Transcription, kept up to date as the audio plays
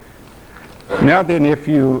Now then, if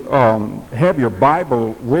you have your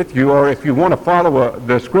Bible with you, or if you want to follow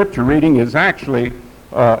the scripture reading, is actually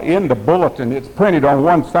in the bulletin. It's printed on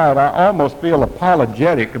one side. I almost feel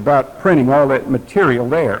apologetic about printing all that material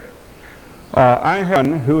there. I have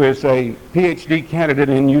one who is a PhD candidate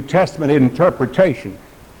in New Testament interpretation.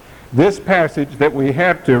 This passage that we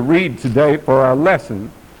have to read today for our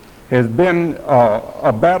lesson has been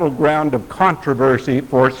a battleground of controversy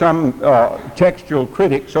for some textual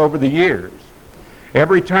critics over the years.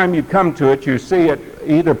 Every time you come to it, you see it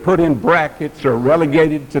either put in brackets or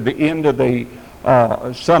relegated to the end of the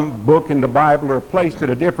some book in the Bible, or placed at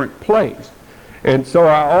a different place. And so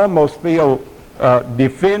I almost feel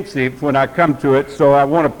defensive when I come to it, so I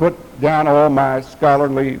want to put down all my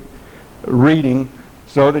scholarly reading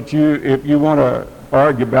so that if you want to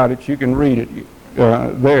argue about it, you can read it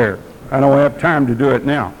there. I don't have time to do it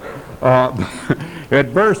now. At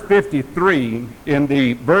verse 53, in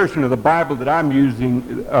the version of the Bible that I'm using,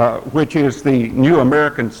 which is the New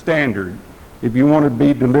American Standard, if you want to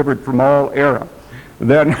be delivered from all error,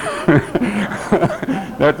 then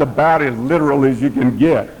that's about as literal as you can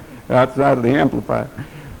get outside of the Amplified.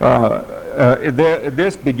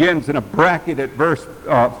 This begins in a bracket at verse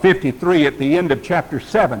 53 at the end of chapter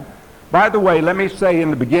 7. By the way, let me say in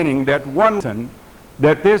the beginning that one reason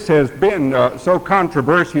that this has been so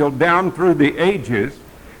controversial down through the ages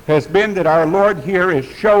has been that our Lord here is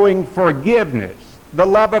showing forgiveness, the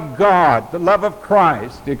love of God, the love of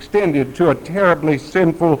Christ extended to a terribly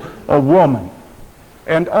sinful woman,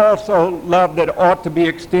 and also love that ought to be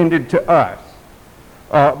extended to us.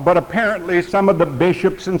 But apparently some of the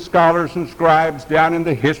bishops and scholars and scribes down in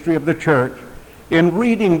the history of the church, in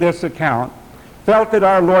reading this account, felt that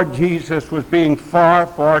our Lord Jesus was being far,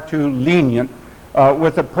 far too lenient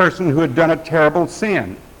with a person who had done a terrible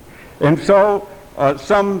sin. And so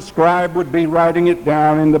some scribe would be writing it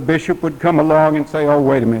down, and the bishop would come along and say, oh,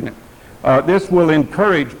 wait a minute. This will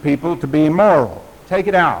encourage people to be immoral. Take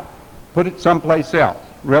it out. Put it someplace else.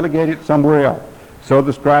 Relegate it somewhere else. So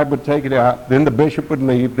the scribe would take it out. Then the bishop would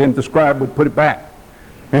leave. Then the scribe would put it back.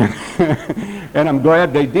 And I'm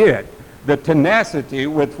glad they did. The tenacity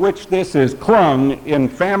with which this is clung in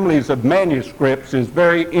families of manuscripts is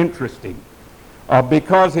very interesting.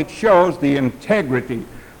 Because it shows the integrity.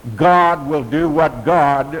 God will do what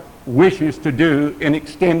God wishes to do in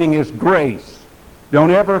extending His grace.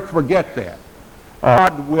 Don't ever forget that.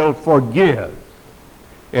 God will forgive.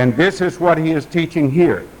 And this is what He is teaching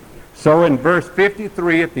here. So in verse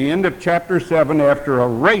 53 at the end of chapter 7, after a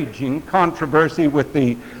raging controversy with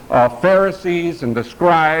the Pharisees and the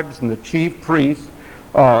scribes and the chief priests,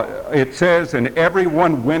 it says, and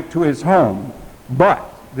everyone went to his home. But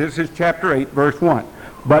this is chapter 8, verse 1.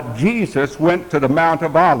 But Jesus went to the Mount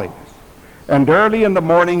of Olives. And early in the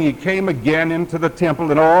morning he came again into the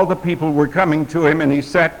temple, and all the people were coming to him, and he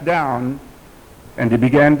sat down, and he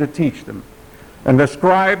began to teach them. And the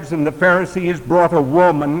scribes and the Pharisees brought a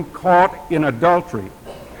woman caught in adultery.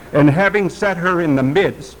 And having set her in the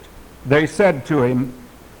midst, they said to him,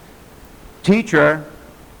 Teacher,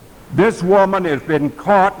 this woman has been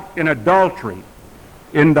caught in adultery,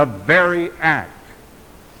 in the very act.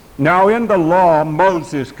 Now in the law,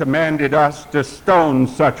 Moses commanded us to stone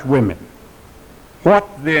such women. What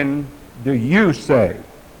then do you say?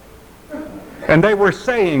 And they were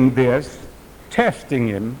saying this, testing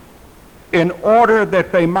him, in order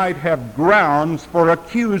that they might have grounds for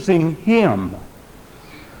accusing him.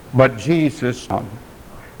 But Jesus,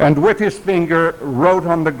 and with his finger wrote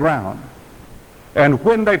on the ground. And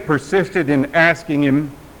when they persisted in asking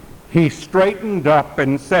him, he straightened up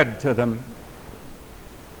and said to them,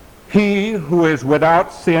 He who is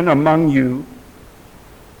without sin among you,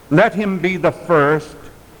 let him be the first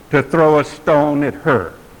to throw a stone at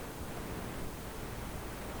her.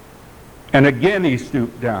 And again he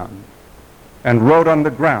stooped down and wrote on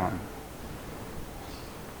the ground.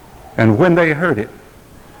 And when they heard it,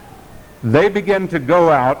 they began to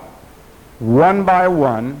go out one by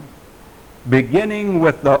one, beginning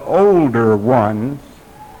with the older ones,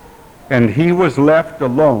 and he was left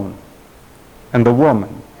alone, and the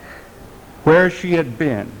woman, where she had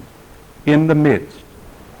been, in the midst.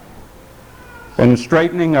 And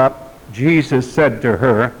straightening up, Jesus said to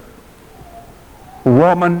her,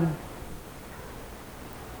 Woman,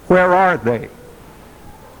 where are they?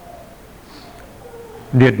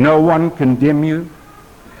 Did no one condemn you?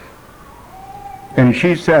 And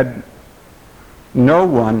she said, No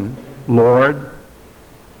one, Lord.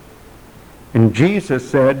 And Jesus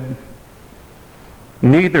said,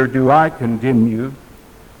 Neither do I condemn you.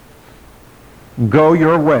 Go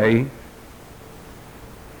your way.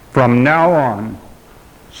 From now on,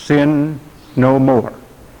 sin no more.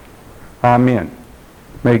 Amen.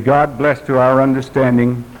 May God bless to our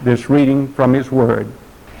understanding this reading from His Word.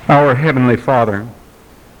 Our Heavenly Father,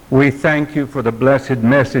 we thank You for the blessed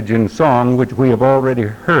message and song which we have already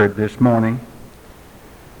heard this morning.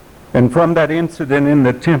 And from that incident in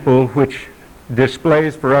the temple which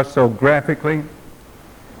displays for us so graphically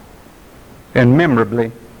and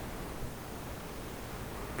memorably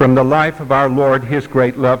from the life of our Lord, His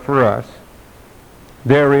great love for us,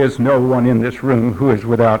 there is no one in this room who is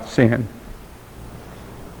without sin.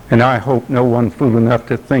 And I hope no one fool enough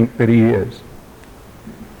to think that he is.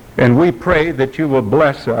 And we pray that You will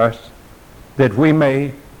bless us, that we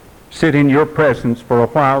may sit in Your presence for a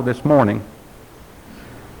while this morning,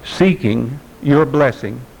 seeking Your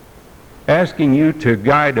blessing, asking You to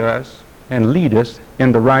guide us and lead us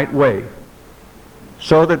in the right way,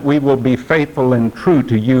 so that we will be faithful and true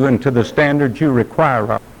to You and to the standards You require of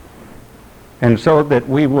us, and so that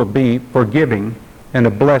we will be forgiving and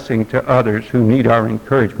a blessing to others who need our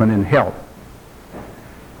encouragement and help.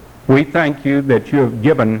 We thank You that You have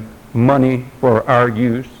given money for our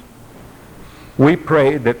use. We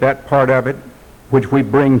pray that that part of it, which we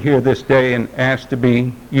bring here this day and ask to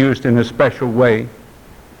be used in a special way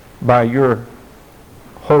by Your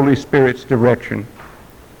Holy Spirit's direction,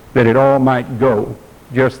 that it all might go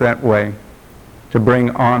just that way to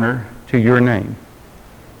bring honor to Your name.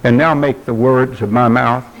 And now make the words of my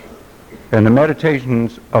mouth and the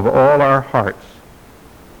meditations of all our hearts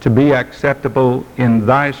to be acceptable in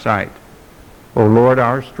Thy sight, O Lord,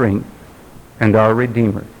 our strength and our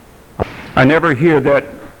Redeemer. I never hear that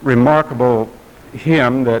remarkable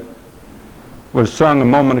hymn that was sung a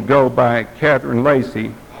moment ago by Catherine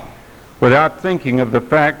Lacey without thinking of the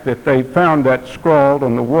fact that they found that scrawled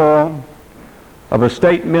on the wall of a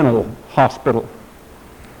state mental hospital.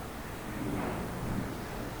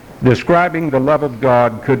 Describing the love of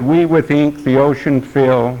God, could we with ink the ocean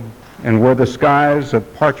fill, and were the skies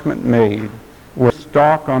of parchment made, were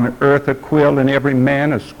stalk on earth a quill, and every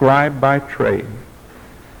man a scribe by trade,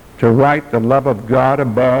 to write the love of God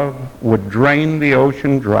above would drain the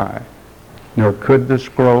ocean dry, nor could the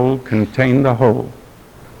scroll contain the whole,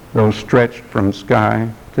 though stretched from sky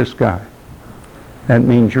to sky. That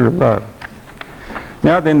means Your love.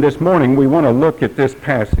 Now then, this morning we want to look at this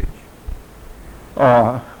passage.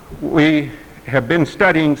 We have been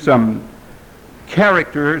studying some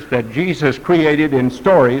characters that Jesus created in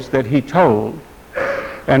stories that He told,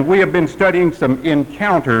 and we have been studying some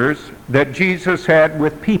encounters that Jesus had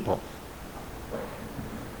with people.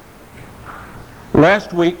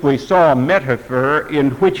 Last week we saw a metaphor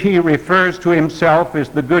in which He refers to Himself as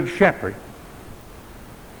the Good Shepherd.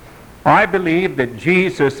 I believe that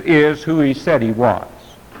Jesus is who He said He was.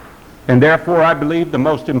 And therefore, I believe the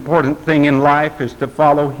most important thing in life is to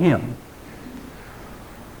follow Him.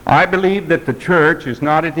 I believe that the church is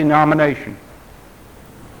not a denomination.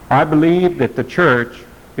 I believe that the church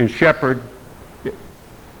is sheep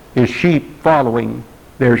following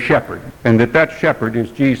their shepherd, and that shepherd is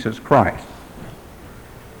Jesus Christ.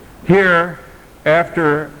 Here,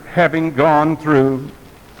 after having gone through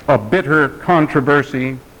a bitter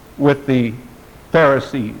controversy with the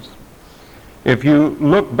Pharisees, if you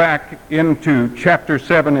look back into chapter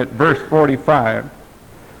 7 at verse 45,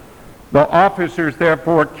 the officers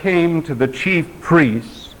therefore came to the chief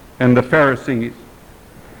priests and the Pharisees,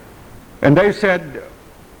 and they said,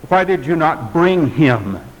 "Why did you not bring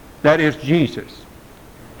Him?" That is Jesus.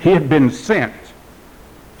 He had been sent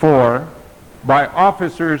for by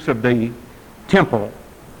officers of the temple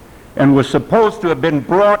and was supposed to have been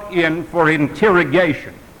brought in for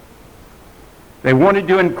interrogation. They wanted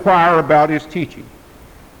to inquire about His teaching.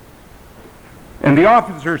 And the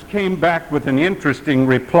officers came back with an interesting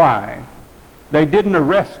reply. They didn't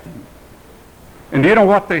arrest Him. And you know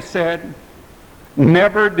what they said?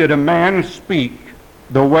 "Never did a man speak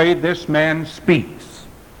the way this man speaks."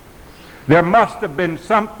 There must have been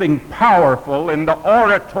something powerful in the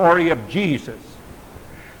oratory of Jesus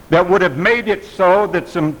that would have made it so that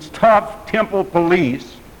some tough temple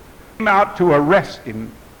police came out to arrest Him,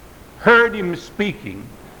 heard Him speaking,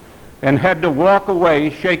 and had to walk away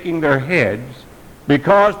shaking their heads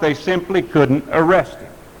because they simply couldn't arrest Him.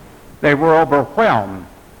 They were overwhelmed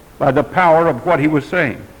by the power of what He was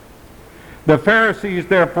saying. The Pharisees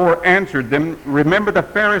therefore answered them. Remember, the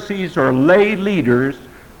Pharisees are lay leaders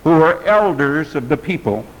who are elders of the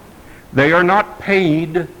people. They are not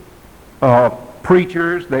paid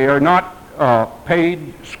preachers. They are not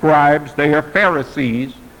paid scribes. They are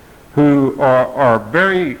Pharisees who are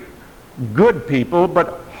very good people,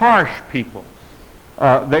 but harsh people.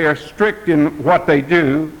 They are strict in what they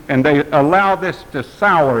do, and they allow this to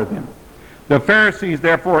sour them. The Pharisees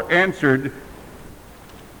therefore answered,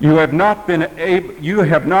 You have not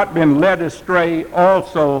been led astray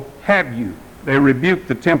also, have you? They rebuked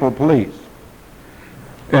the temple police.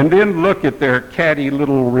 And then look at their catty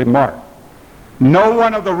little remark. No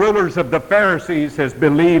one of the rulers of the Pharisees has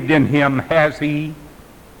believed in him, has he?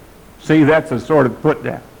 See, that's a sort of put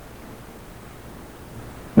down.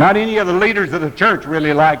 Not any of the leaders of the church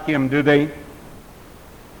really like him, do they?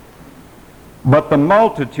 But the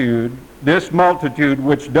multitude, this multitude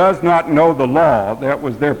which does not know the law, that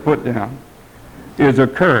was their put down, is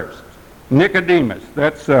accursed. Nicodemus,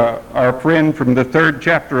 that's our friend from the 3rd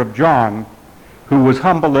chapter of John, who was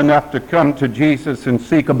humble enough to come to Jesus and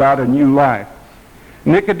seek about a new life.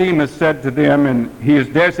 Nicodemus said to them, and he is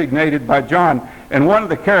designated by John, and one of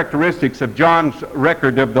the characteristics of John's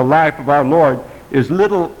record of the life of our Lord is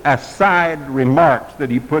little aside remarks that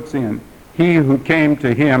he puts in. He who came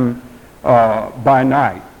to him by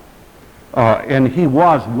night. And he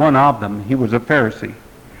was one of them. He was a Pharisee.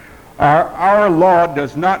 Our law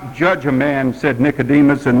does not judge a man, said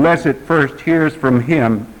Nicodemus, unless it first hears from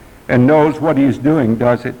him and knows what he's doing,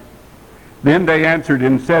 does it? Then they answered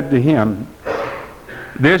and said to him,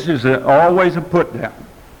 this is always a put down.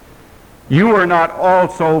 You are not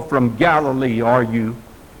also from Galilee, are you?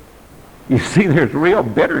 You see, there's real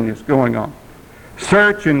bitterness going on.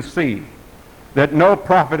 Search and see that no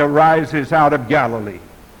prophet arises out of Galilee.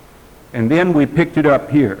 And then we picked it up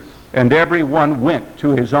here. And everyone went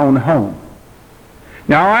to his own home.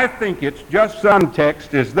 Now I think it's just some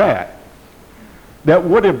text as that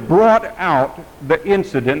would have brought out the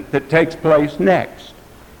incident that takes place next.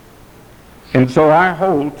 And so I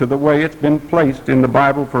hold to the way it's been placed in the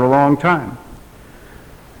Bible for a long time.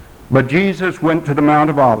 But Jesus went to the Mount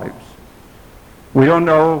of Olives. We don't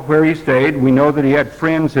know where he stayed. We know that he had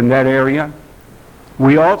friends in that area.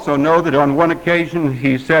 We also know that on one occasion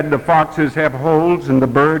he said, the foxes have holes and the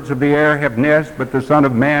birds of the air have nests, but the Son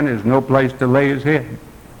of Man has no place to lay his head.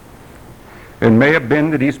 It may have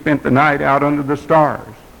been that he spent the night out under the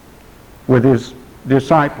stars with his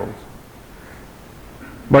disciples.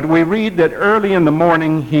 But we read that early in the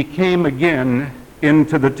morning he came again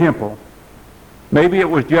into the temple. Maybe it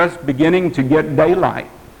was just beginning to get daylight.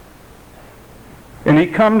 And he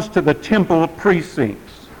comes to the temple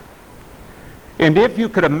precincts. And if you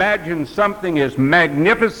could imagine something as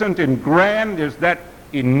magnificent and grand as that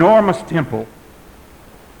enormous temple,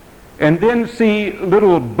 and then see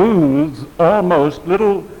little booths, almost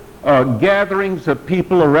little gatherings of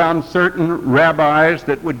people around certain rabbis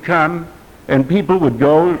that would come, and people would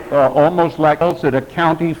go almost like us at a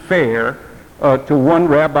county fair to one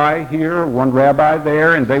rabbi here, one rabbi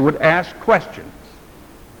there, and they would ask questions.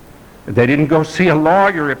 They didn't go see a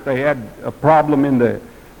lawyer if they had a problem in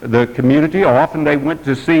the community. Often they went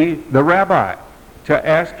to see the rabbi to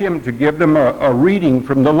ask him to give them a reading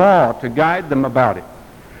from the law, to guide them about it.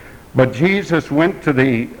 But Jesus went to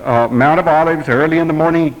the Mount of Olives early in the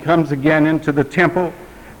morning. He comes again into the temple,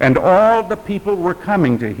 and all the people were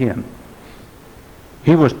coming to him.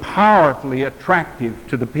 He was powerfully attractive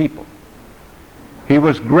to the people. He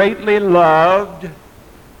was greatly loved,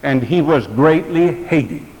 and he was greatly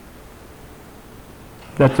hated.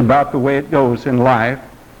 That's about the way it goes in life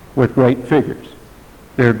with great figures.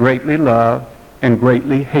 They're greatly loved and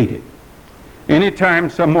greatly hated. Anytime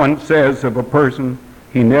someone says of a person,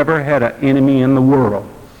 he never had an enemy in the world,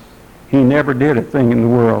 he never did a thing in the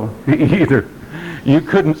world either. You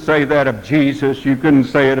couldn't say that of Jesus. You couldn't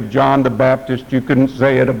say it of John the Baptist. You couldn't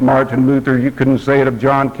say it of Martin Luther. You couldn't say it of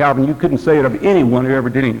John Calvin. You couldn't say it of anyone who ever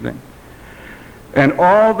did anything. And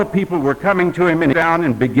all the people were coming to him and down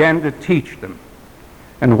and began to teach them.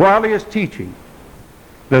 And while he is teaching,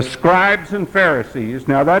 the scribes and Pharisees,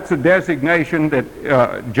 now that's a designation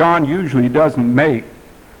that John usually doesn't make,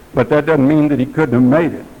 but that doesn't mean that he couldn't have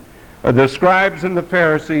made it. The scribes and the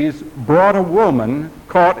Pharisees brought a woman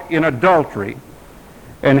caught in adultery,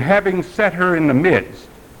 and having set her in the midst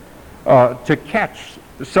to catch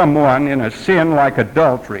someone in a sin like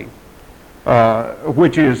adultery,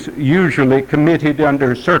 which is usually committed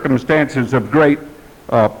under circumstances of great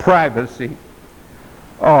privacy,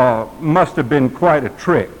 must have been quite a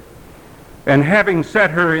trick. And having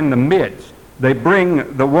set her in the midst, they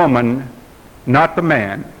bring the woman, not the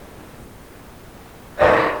man.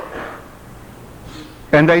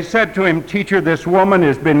 And they said to him, "Teacher, this woman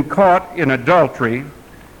has been caught in adultery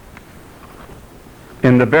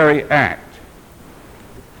in the very act."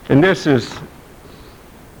 And this is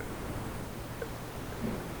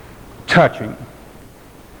touching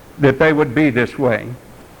that they would be this way.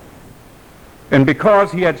 And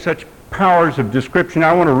because he had such powers of description,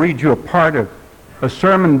 I want to read you a part of a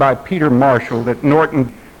sermon by Peter Marshall that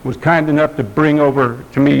Norton was kind enough to bring over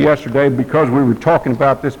to me yesterday because we were talking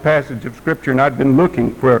about this passage of Scripture, and I'd been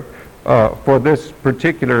looking for this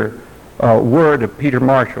particular word of Peter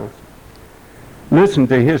Marshall's. Listen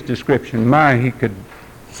to his description. My, he could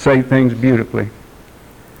say things beautifully.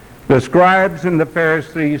 The scribes and the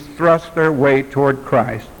Pharisees thrust their way toward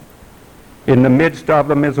Christ. In the midst of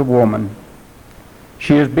them is a woman.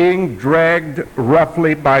 She is being dragged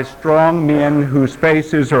roughly by strong men whose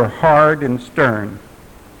faces are hard and stern.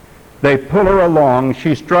 They pull her along.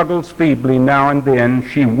 She struggles feebly now and then.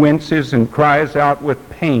 She winces and cries out with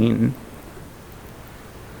pain.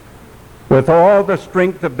 With all the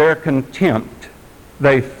strength of their contempt,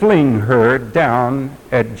 they fling her down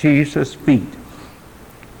at Jesus' feet.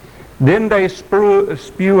 Then they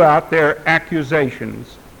spew out their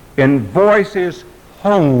accusations in voices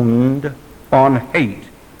honed on hate.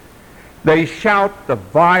 They shout the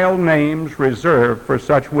vile names reserved for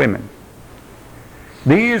such women.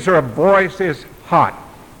 These are voices hot,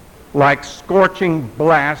 like scorching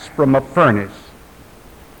blasts from a furnace,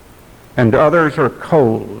 and others are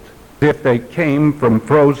cold, as if they came from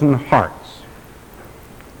frozen hearts.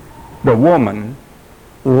 The woman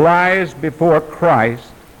lies before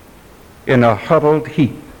Christ in a huddled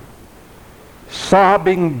heap,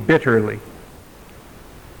 sobbing bitterly,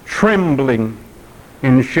 trembling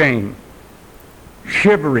in shame,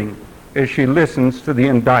 shivering as she listens to the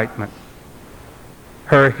indictment.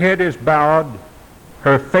 Her head is bowed,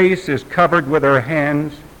 her face is covered with her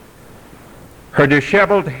hands, her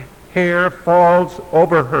disheveled hair falls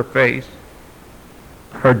over her face,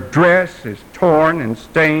 her dress is torn and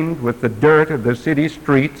stained with the dirt of the city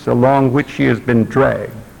streets along which she has been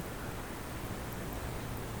dragged.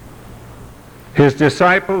 His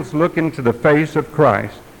disciples look into the face of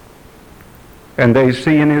Christ, and they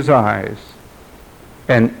see in his eyes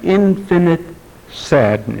an infinite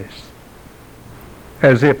sadness,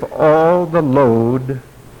 as if all the load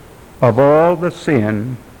of all the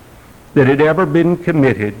sin that had ever been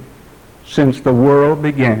committed since the world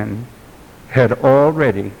began had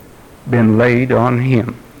already been laid on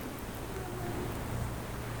him.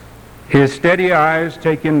 His steady eyes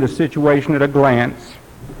take in the situation at a glance.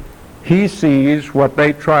 He sees what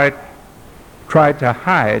they tried to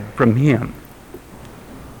hide from him.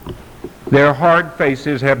 Their hard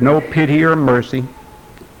faces have no pity or mercy.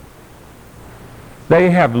 They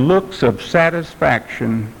have looks of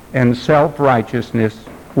satisfaction and self-righteousness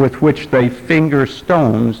with which they finger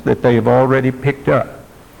stones that they have already picked up.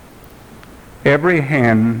 Every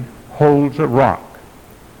hand holds a rock,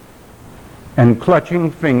 and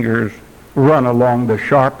clutching fingers run along the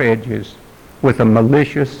sharp edges with a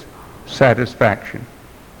malicious satisfaction.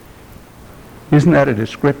 Isn't that a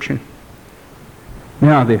description?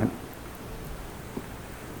 Now then,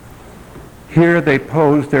 here they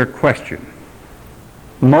pose their question.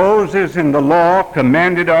 Moses in the law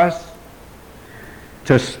commanded us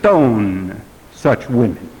to stone such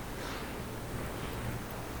women.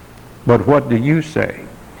 But what do you say?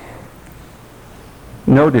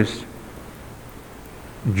 Notice,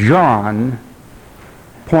 John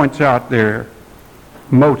points out their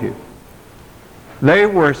motive. They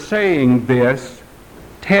were saying this,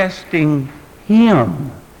 testing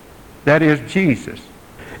him, that is Jesus,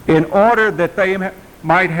 in order that they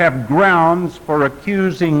might have grounds for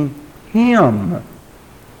accusing him.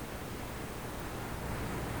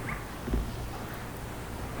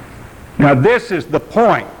 Now this is the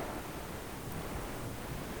point.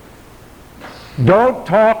 Don't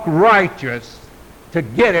talk righteous to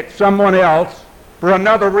get at someone else for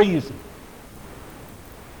another reason.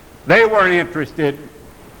 They weren't interested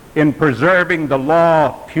in preserving the law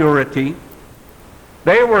of purity.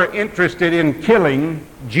 They were interested in killing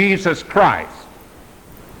Jesus Christ.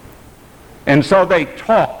 And so they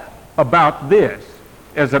talk about this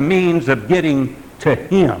as a means of getting to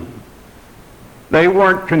him. They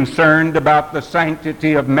weren't concerned about the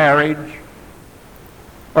sanctity of marriage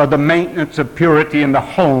or the maintenance of purity in the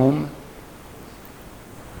home.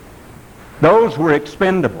 Those were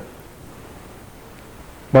expendable.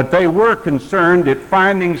 But they were concerned at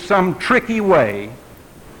finding some tricky way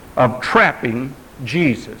of trapping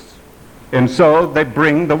Jesus. And so they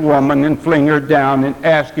bring the woman and fling her down and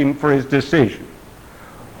ask him for his decision,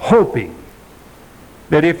 hoping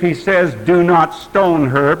that if he says, do not stone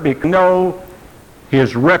her, because know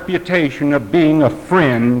his reputation of being a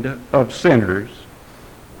friend of sinners,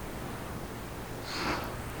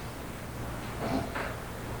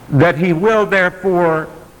 that he will therefore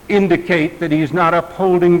indicate that he's not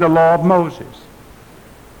upholding the law of Moses.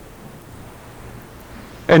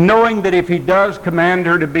 And knowing that if he does command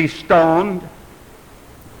her to be stoned,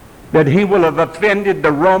 that he will have offended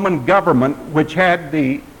the Roman government, which had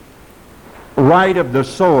the right of the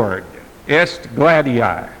sword, est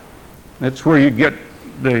gladii. That's where you get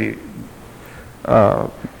the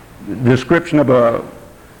description of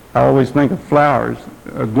I always think of flowers.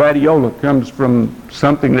 A gladiola comes from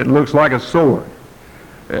something that looks like a sword.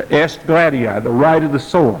 Est gladii, the right of the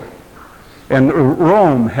sword. And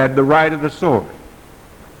Rome had the right of the sword.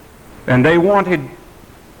 And they wanted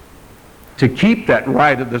to keep that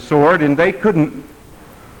right of the sword, and they couldn't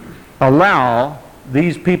allow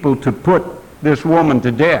these people to put this woman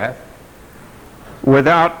to death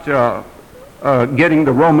without getting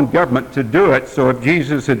the Roman government to do it. So if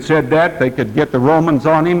Jesus had said that, they could get the Romans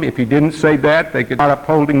on him. If he didn't say that, they could start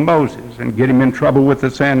upholding Moses and get him in trouble with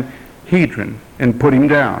the Sanhedrin and put him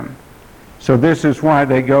down. So this is why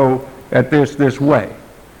they go at this way.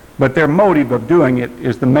 But their motive of doing it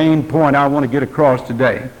is the main point I want to get across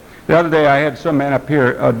today. The other day I had some man up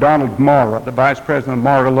here, Donald Mara, the vice president of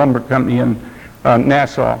Mara Lumber Company in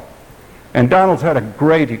Nassau. And Donald's had a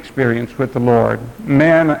great experience with the Lord.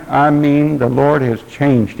 Man, I mean, the Lord has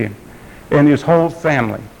changed him and his whole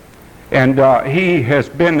family. And he has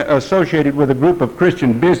been associated with a group of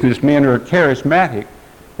Christian businessmen who are charismatic,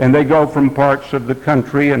 and they go from parts of the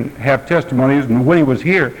country and have testimonies. And when he was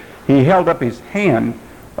here, he held up his hand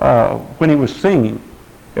when he was singing.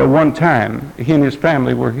 At one time, he and his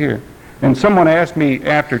family were here. And someone asked me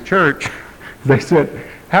after church, they said,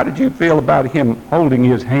 how did you feel about him holding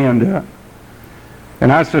his hand up? And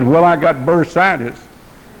I said, well, I got bursitis.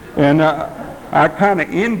 And I kind of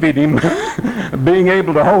envied him being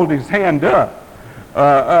able to hold his hand up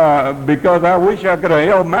because I wish I could have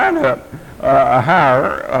held mine up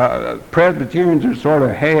higher. Presbyterians are sort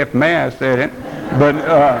of half-mast at it. But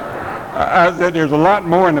I said there's a lot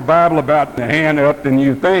more in the Bible about the hand up than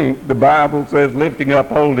you think. The Bible says lifting up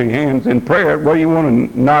holy hands in prayer. Well, you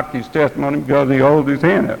want to knock his testimony because he holds his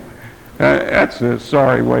hand up. That's a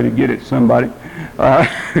sorry way to get at somebody.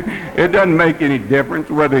 It doesn't make any difference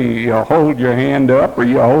whether you hold your hand up or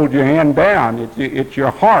you hold your hand down. It's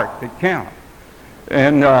your heart that counts.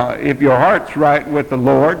 And if your heart's right with the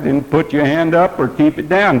Lord, then put your hand up or keep it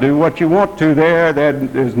down. Do what you want to there.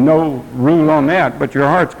 There's no rule on that. But your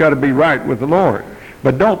heart's got to be right with the Lord.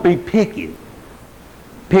 But don't be picky.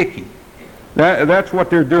 Picky. That's what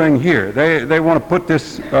they're doing here. They want to put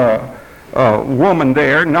this woman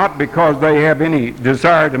there, not because they have any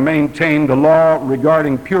desire to maintain the law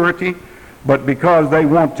regarding purity, but because they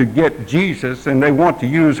want to get Jesus and they want to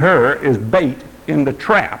use her as bait in the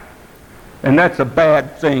trap. And that's a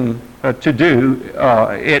bad thing to do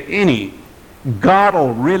at any. God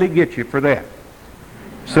will really get you for that.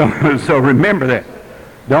 So remember that.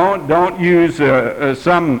 Don't use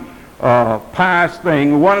some pious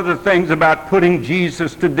thing. One of the things about putting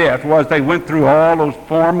Jesus to death was they went through all those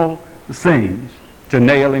formal things to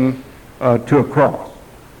nail him to a cross.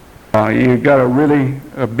 You've got to really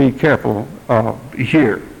be careful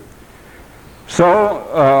here.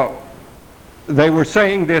 So they were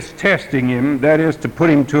saying this, testing him, that is to put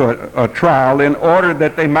him to a trial in order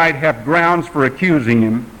that they might have grounds for accusing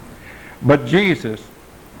him. But Jesus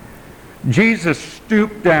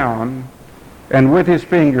stooped down and with his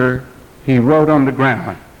finger he wrote on the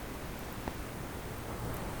ground.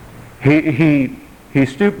 He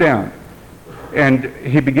stooped down and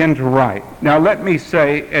he began to write. Now let me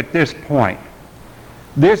say at this point,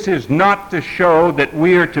 this is not to show that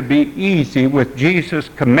we are to be easy with Jesus'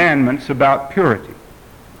 commandments about purity.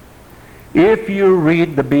 If you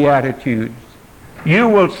read the Beatitudes, you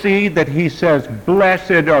will see that he says,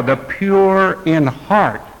 blessed are the pure in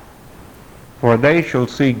heart, for they shall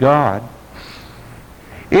see God.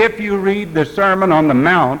 If you read the Sermon on the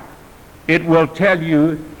Mount, it will tell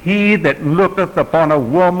you, he that looketh upon a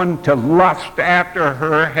woman to lust after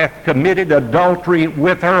her hath committed adultery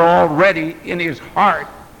with her already in his heart.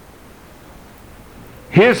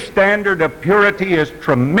 His standard of purity is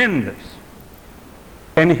tremendous,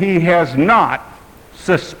 and he has not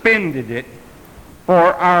suspended it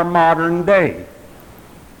for our modern day.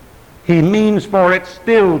 He means for it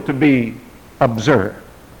still to be observed.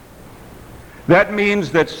 That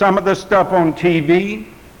means that some of the stuff on TV,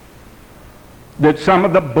 that some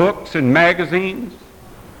of the books and magazines,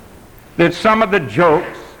 that some of the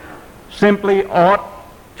jokes simply ought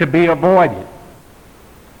to be avoided.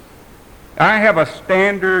 I have a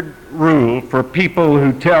standard rule for people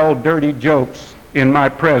who tell dirty jokes in my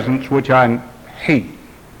presence, which I hate.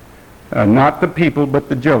 Not the people, but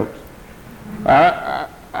the jokes. I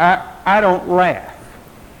don't laugh.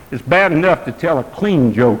 It's bad enough to tell a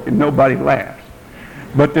clean joke and nobody laughs.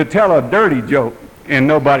 But to tell a dirty joke and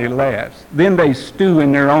nobody laughs, then they stew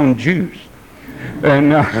in their own juice.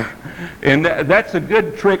 And that's a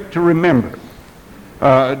good trick to remember.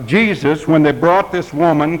 Jesus, when they brought this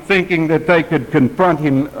woman thinking that they could confront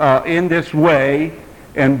him in this way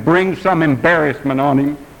and bring some embarrassment on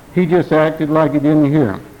him, he just acted like he didn't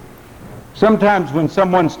hear him. Sometimes when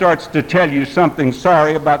someone starts to tell you something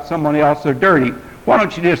sorry about someone else, they're dirty, why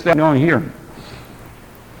don't you just say, don't hear them?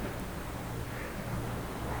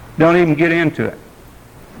 Don't even get into it.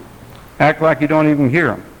 Act like you don't even hear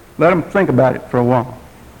them. Let them think about it for a while.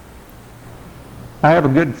 I have a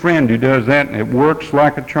good friend who does that, and it works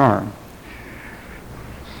like a charm.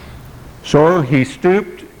 So he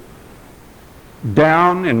stooped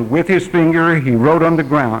down, and with his finger he wrote on the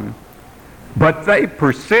ground. But they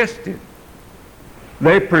persisted.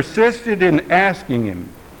 They persisted in asking him.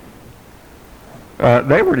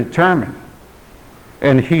 They were determined.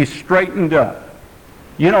 And he straightened up.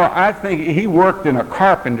 You know, I think he worked in a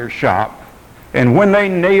carpenter shop, and when they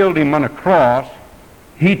nailed him on a cross,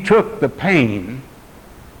 he took the pain,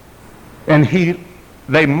 and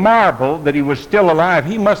they marveled that he was still alive.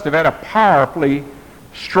 He must have had a powerfully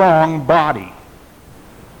strong body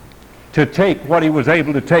to take what he was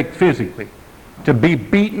able to take physically, to be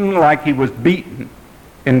beaten like he was beaten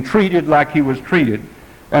and treated like he was treated.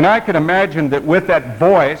 And I can imagine that with that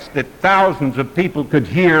voice that thousands of people could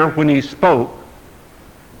hear when he spoke,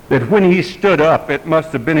 that when he stood up, it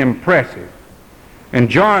must have been impressive. And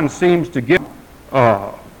John seems to give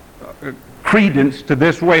credence to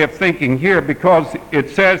this way of thinking here, because it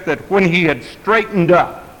says that when he had straightened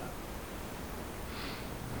up,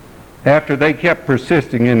 after they kept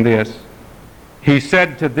persisting in this, he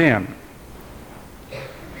said to them,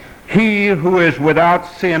 "He who is without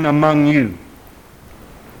sin among you,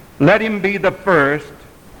 let him be the first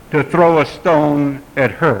to throw a stone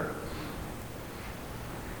at her."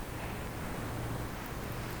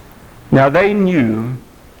 Now they knew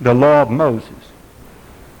the law of Moses.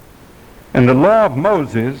 And the law of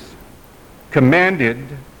Moses commanded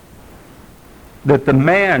that the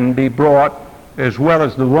man be brought as well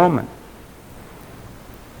as the woman.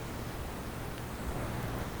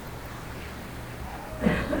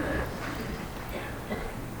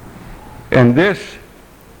 And this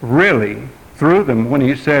really threw them when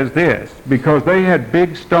he says this, because they had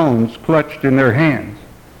big stones clutched in their hands.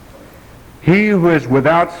 "He who is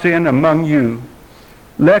without sin among you,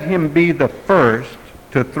 let him be the first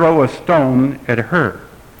to throw a stone at her."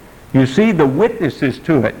 You see, the witnesses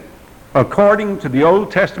to it, according to the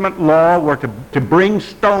Old Testament law, were to bring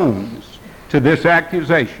stones to this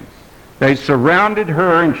accusation. They surrounded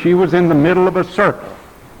her, and she was in the middle of a circle.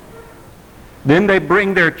 Then they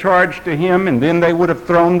bring their charge to him, and then they would have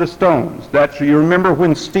thrown the stones. You remember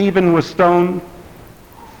when Stephen was stoned,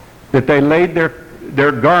 that they laid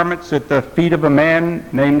their garments at the feet of a man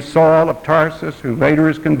named Saul of Tarsus, who later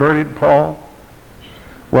is converted Paul.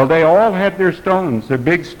 Well, they all had their stones, their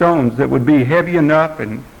big stones that would be heavy enough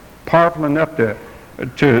and powerful enough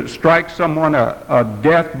to strike someone a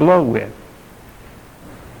death blow with.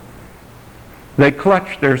 They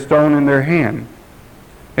clutched their stone in their hand.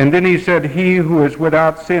 And then he said, "He who is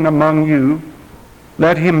without sin among you,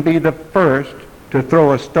 let him be the first to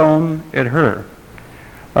throw a stone at her."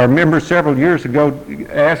 I remember several years ago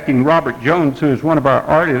asking Robert Jones, who is one of our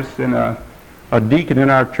artists and a deacon in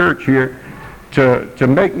our church here, to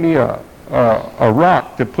make me a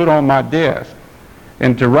rock to put on my desk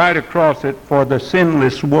and to write across it, "For the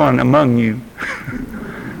sinless one among you."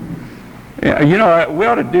 You know, we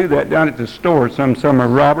ought to do that down at the store some summer,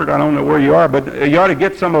 Robert. I don't know where you are, but you ought to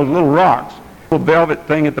get some of those little rocks, little velvet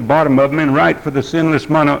thing at the bottom of them, and write, "For the sinless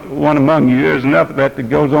one among you." There's enough of that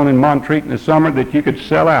goes on in Montreat in the summer that you could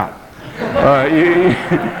sell out.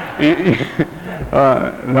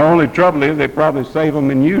 The only trouble is they probably save them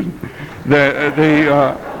and use them.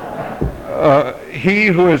 "He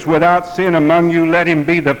who is without sin among you, let him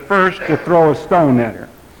be the first to throw a stone at her."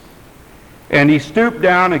 And he stooped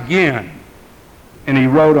down again, and he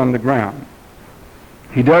wrote on the ground.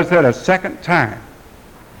 He does that a second time.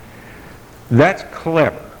 That's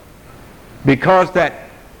clever, because that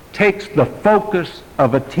takes the focus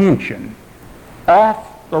of attention off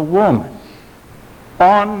the woman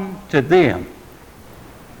on to them.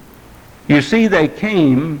 You see, they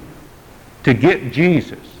came to get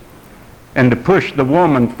Jesus and to push the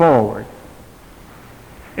woman forward.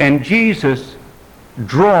 And Jesus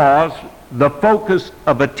draws the focus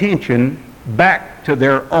of attention back to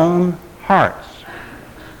their own hearts.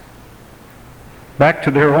 Back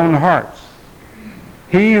to their own hearts.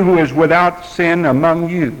 "He who is without sin among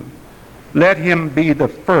you, let him be the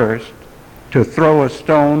first to throw a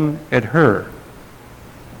stone at her."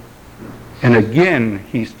 And again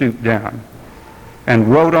he stooped down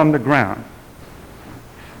and wrote on the ground.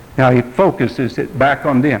 Now he focuses it back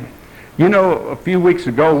on them. You know, a few weeks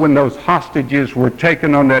ago when those hostages were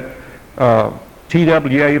taken on that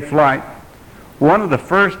TWA flight, one of the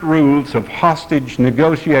first rules of hostage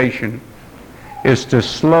negotiation is to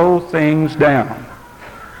slow things down.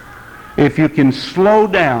 If you can slow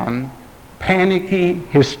down panicky,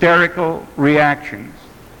 hysterical reactions,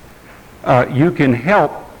 you can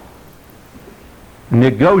help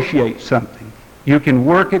negotiate something. You can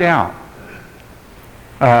work it out.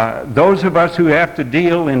 Those of us who have to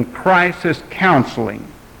deal in crisis counseling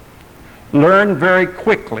learn very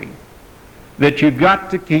quickly that you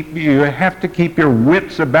have to keep your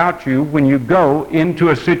wits about you when you go into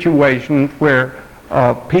a situation where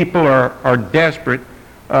people are desperate.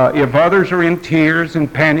 If others are in tears and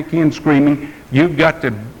panicking and screaming, you've got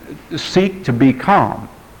to seek to be calm.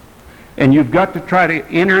 And you've got to try to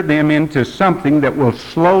enter them into something that will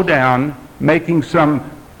slow down making some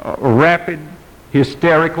rapid,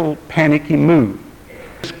 hysterical, panicky move.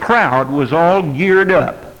 This crowd was all geared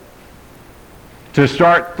up to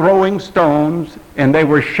start throwing stones, and they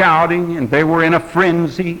were shouting, and they were in a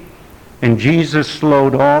frenzy, and Jesus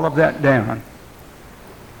slowed all of that down.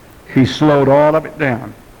 He slowed all of it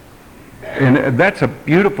down. And that's a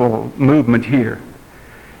beautiful movement here.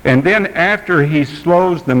 And then after he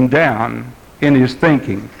slows them down in his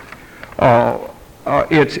thinking,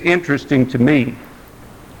 it's interesting to me.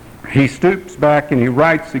 He stoops back and he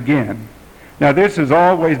writes again. Now this has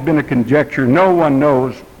always been a conjecture. No one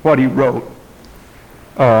knows what he wrote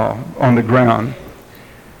on the ground.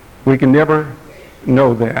 We can never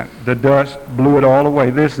know that. The dust blew it all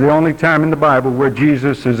away. This is the only time in the Bible where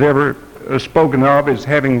Jesus is ever spoken of as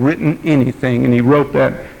having written anything, and he wrote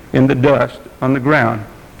that in the dust on the ground.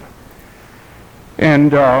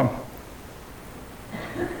 And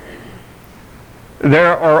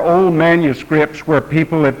there are old manuscripts where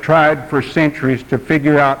people have tried for centuries to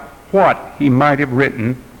figure out what he might have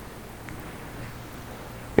written.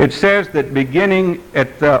 It says that beginning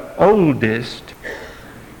at the oldest,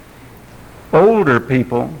 older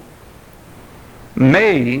people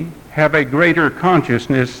may have a greater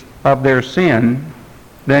consciousness of their sin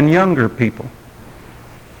than younger people.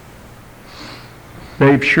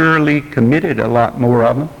 They've surely committed a lot more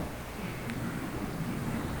of them.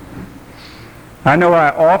 I know I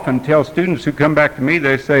often tell students who come back to me,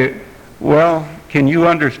 they say, well, can you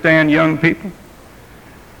understand young people?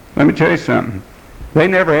 Let me tell you something. They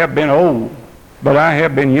never have been old, but I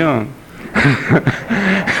have been young.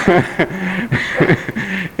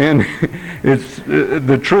 And it's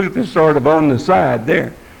the truth is sort of on the side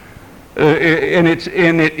there. And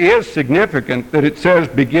it is significant that it says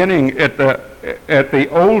beginning at the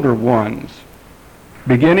older ones.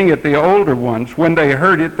 Beginning at the older ones, when they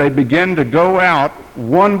heard it, they began to go out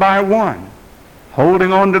one by one,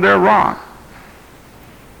 holding on to their rock.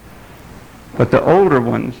 But the older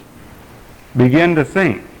ones begin to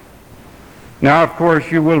think. Now, of course,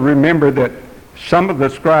 you will remember that some of the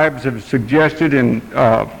scribes have suggested, and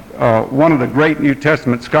one of the great New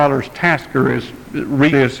Testament scholars, Tasker, has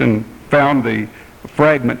read this and found the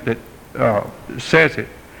fragment that says it,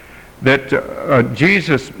 that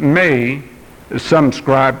Jesus may, some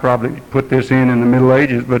scribe probably put this in the Middle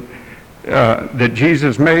Ages, but that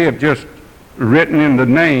Jesus may have just written in the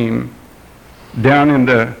name down in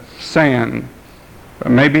the sand.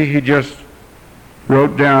 Maybe he just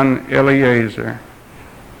wrote down Eliezer.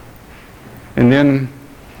 And then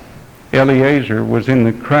Eliezer was in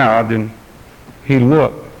the crowd, and he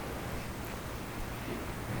looked.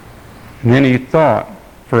 And then he thought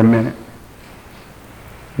for a minute.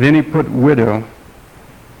 Then he put widow.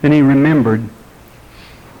 Then he remembered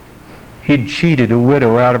he'd cheated a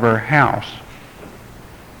widow out of her house.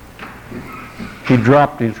 He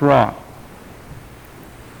dropped his rock.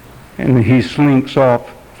 And he slinks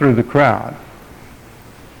off through the crowd.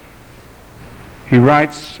 He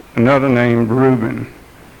writes another name, Reuben.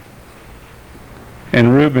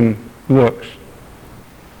 And Reuben looks.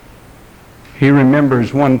 He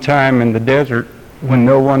remembers one time in the desert when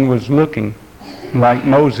no one was looking. Like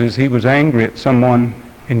Moses, he was angry at someone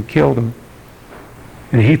and killed him.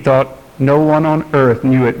 And he thought no one on earth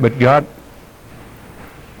knew it but God.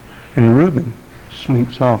 And Reuben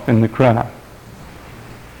slinks off in the crowd.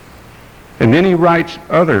 And then he writes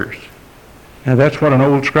others. Now that's what an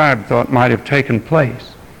old scribe thought might have taken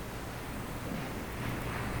place.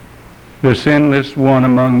 The sinless one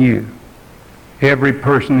among you, every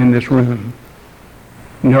person in this room,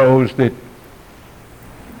 knows that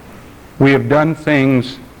we have done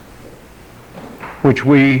things which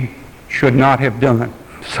we should not have done.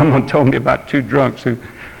 Someone told me about two drunks who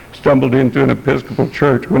stumbled into an Episcopal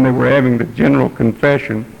church when they were having the general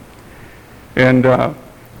confession. And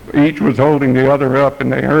Each was holding the other up,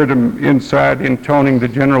 and they heard him inside intoning the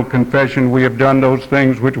general confession, "We have done those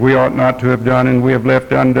things which we ought not to have done, and we have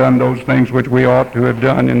left undone those things which we ought to have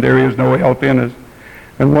done, and there is no help in us."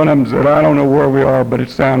 And one of them said, "I don't know where we are, but it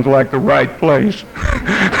sounds like the right place."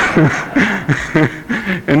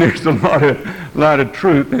 And there's a lot of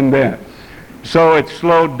truth in that. So it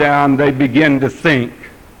slowed down. They began to think,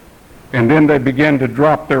 and then they began to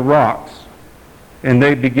drop their rocks, and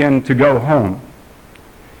they began to go home.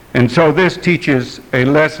 And so this teaches a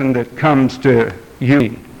lesson that comes to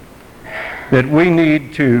you, that we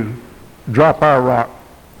need to drop our rock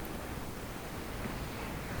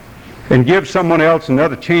and give someone else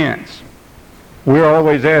another chance. We're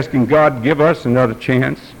always asking God, give us another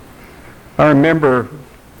chance. I remember,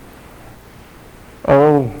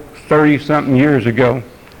 30-something years ago,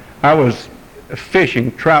 I was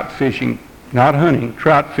fishing, trout fishing, not hunting,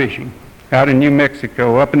 trout fishing, out in New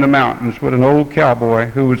Mexico, up in the mountains, with an old cowboy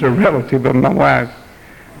who was a relative of my wife.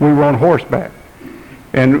 We were on horseback,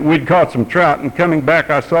 and we'd caught some trout, and coming back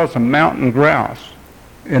I saw some mountain grouse,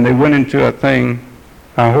 and they went into a thing.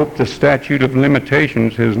 I hope the statute of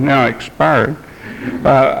limitations has now expired.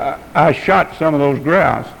 I shot some of those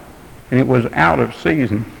grouse, and it was out of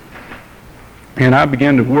season, and I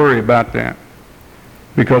began to worry about that,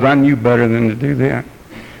 because I knew better than to do that.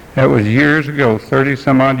 That was years ago,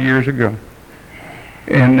 30-some-odd years ago.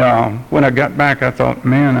 And when I got back, I thought,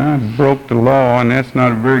 man, I broke the law, and that's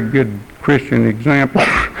not a very good Christian example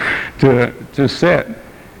to set.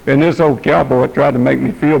 And this old cowboy tried to make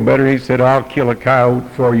me feel better. He said, "I'll kill a coyote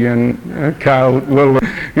for you," and a coyote will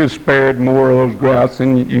spared more of those grouse,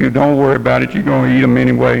 and you don't worry about it. You're going to eat them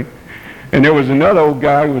anyway. And there was another old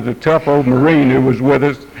guy who was a tough old Marine who was with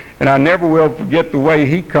us, and I never will forget the way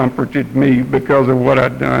he comforted me because of what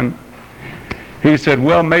I'd done. He said,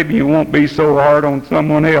 "Well, maybe you won't be so hard on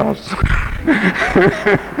someone else."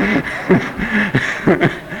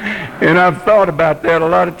 And I've thought about that a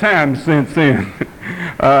lot of times since then.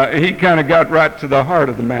 He kind of got right to the heart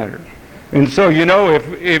of the matter. And so, you know,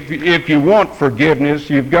 if you want forgiveness,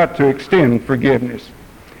 you've got to extend forgiveness.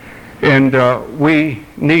 And we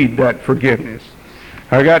need that forgiveness.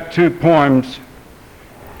 I got 2 poems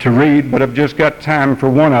to read, but I've just got time for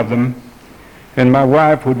one of them. And my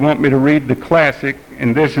wife would want me to read the classic,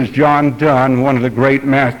 and this is John Donne, one of the great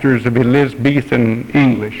masters of Elizabethan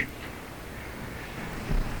English.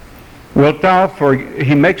 Wilt thou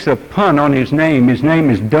he makes a pun on his name. His name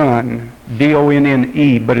is Donne,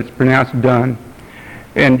 D-O-N-N-E, but it's pronounced Donne.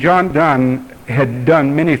 And John Donne had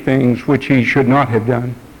done many things which he should not have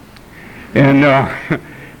done.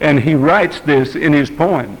 And he writes this in his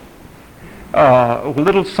poem, a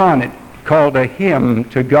little sonnet called A Hymn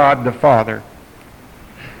to God the Father.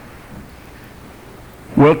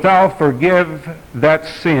 Wilt thou forgive that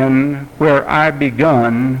sin where I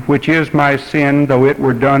begun, which is my sin, though it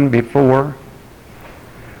were done before?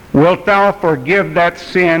 Wilt thou forgive that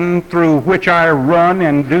sin through which I run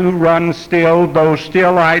and do run still, though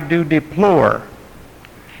still I do deplore?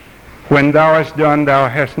 When thou hast done, thou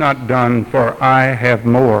hast not done, for I have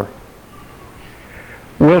more.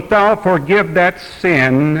 Wilt thou forgive that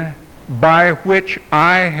sin by which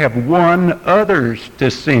I have won others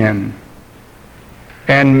to sin,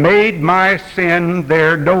 and made my sin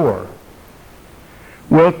their door?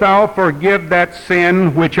 Wilt thou forgive that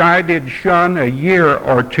sin which I did shun a year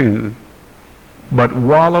or two, but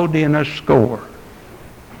wallowed in a score?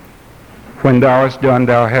 When thou hast done,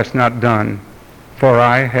 thou hast not done, for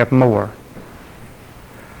I have more.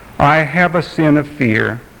 I have a sin of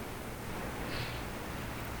fear,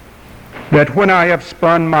 that when I have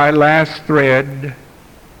spun my last thread,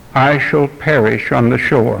 I shall perish on the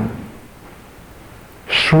shore.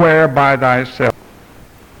 Swear by thyself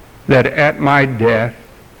that at my death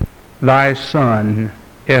thy Son,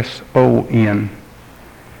 S-O-N,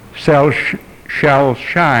 shall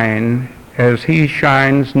shine as he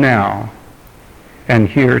shines now and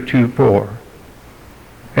heretofore.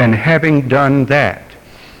 And having done that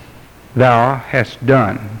thou hast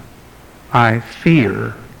done, I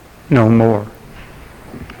fear no more.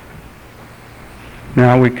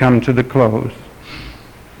 Now we come to the close.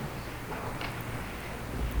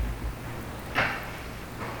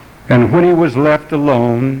 And when he was left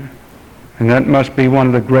alone, and that must be one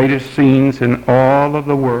of the greatest scenes in all of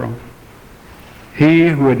the world, he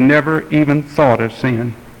who had never even thought of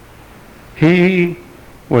sin, he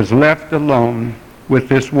was left alone with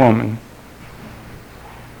this woman,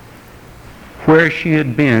 where she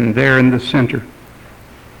had been, there in the center.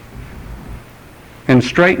 And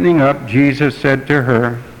straightening up, Jesus said to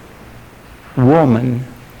her, "Woman,"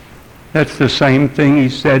 that's the same thing he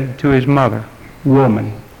said to his mother,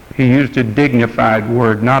 "Woman, He used a dignified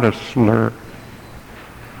word, not a slur.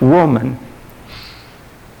 Woman,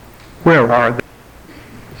 where are they?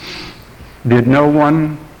 Did no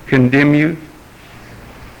one condemn you?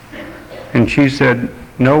 And she said,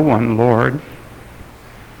 no one, Lord.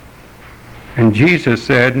 And Jesus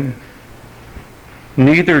said,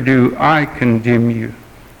 neither do I condemn you.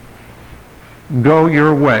 Go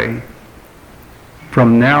your way.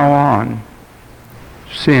 From now on,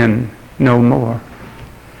 sin no more.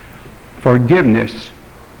 Forgiveness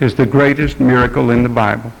is the greatest miracle in the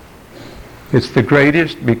Bible. It's the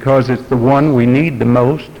greatest because it's the one we need the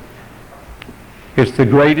most. It's the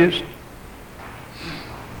greatest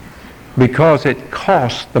because it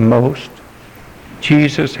costs the most.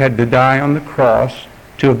 Jesus had to die on the cross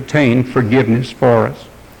to obtain forgiveness for us.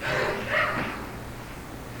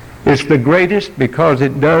 It's the greatest because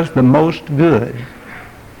it does the most good.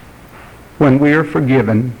 When we are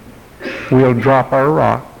forgiven, we'll drop our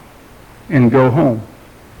rock and go home.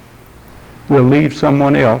 We'll leave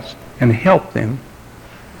someone else and help them.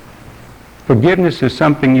 Forgiveness is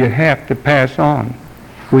something you have to pass on.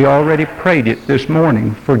 We already prayed it this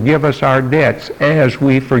morning. Forgive us our debts as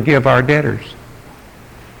we forgive our debtors.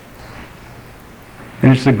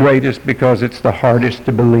 And it's the greatest because it's the hardest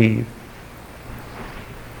to believe.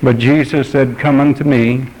 But Jesus said, come unto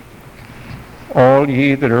me, all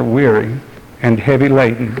ye that are weary and heavy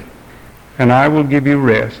laden, and I will give you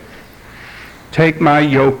rest. Take my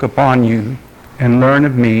yoke upon you and learn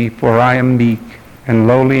of me, for I am meek and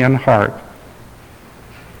lowly in heart,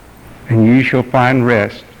 and ye shall find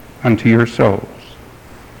rest unto your souls.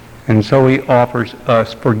 And so he offers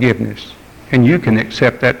us forgiveness. And you can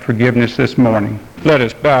accept that forgiveness this morning. Let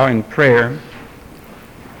us bow in prayer.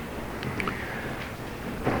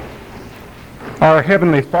 Our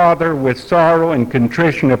Heavenly Father, with sorrow and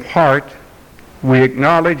contrition of heart, we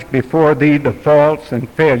acknowledge before Thee the faults and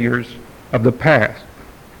failures of the past.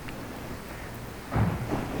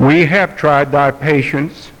 We have tried Thy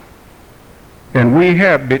patience, and we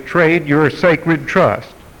have betrayed Your sacred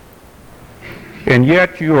trust. And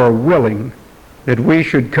yet You are willing that we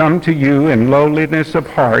should come to You in lowliness of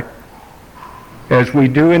heart, as we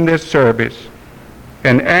do in this service,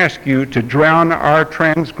 and ask You to drown our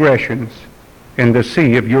transgressions in the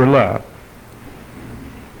sea of Your love.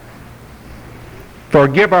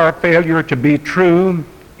 Forgive our failure to be true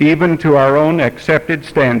even to our own accepted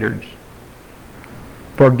standards.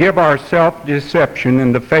 Forgive our self-deception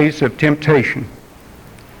in the face of temptation.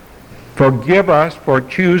 Forgive us for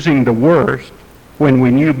choosing the worst when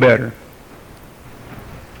we knew better.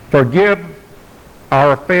 Forgive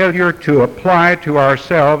our failure to apply to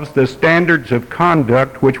ourselves the standards of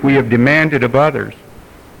conduct which we have demanded of others.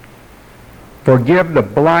 Forgive the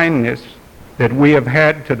blindness that we have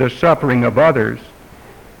had to the suffering of others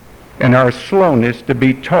and our slowness to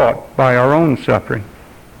be taught by our own suffering.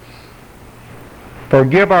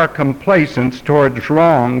 Forgive our complacence towards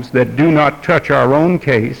wrongs that do not touch our own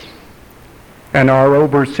case and our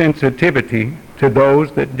oversensitivity to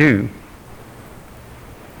those that do.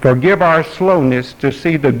 Forgive our slowness to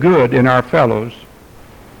see the good in our fellows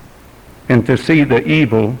and to see the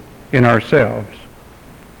evil in ourselves.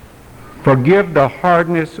 Forgive the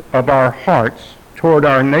hardness of our hearts toward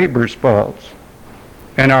our neighbor's faults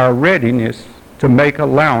and our readiness to make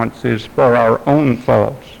allowances for our own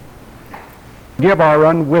faults. Forgive our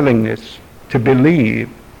unwillingness to believe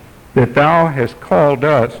that Thou hast called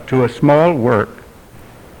us to a small work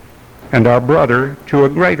and our brother to a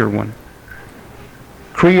greater one.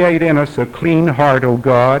 Create in us a clean heart, O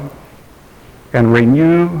God, and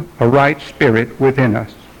renew a right spirit within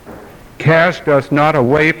us. Cast us not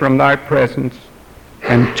away from Thy presence,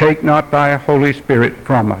 and take not Thy Holy Spirit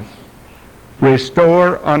from us.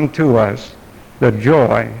 Restore unto us the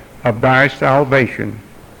joy of Thy salvation,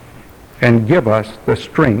 and give us the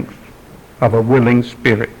strength of a willing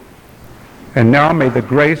spirit. And now may the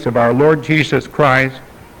grace of our Lord Jesus Christ,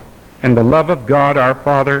 and the love of God our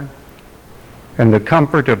Father, and the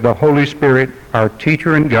comfort of the Holy Spirit, our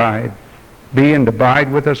teacher and guide, be and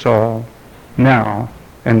abide with us all, now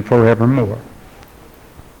and forevermore.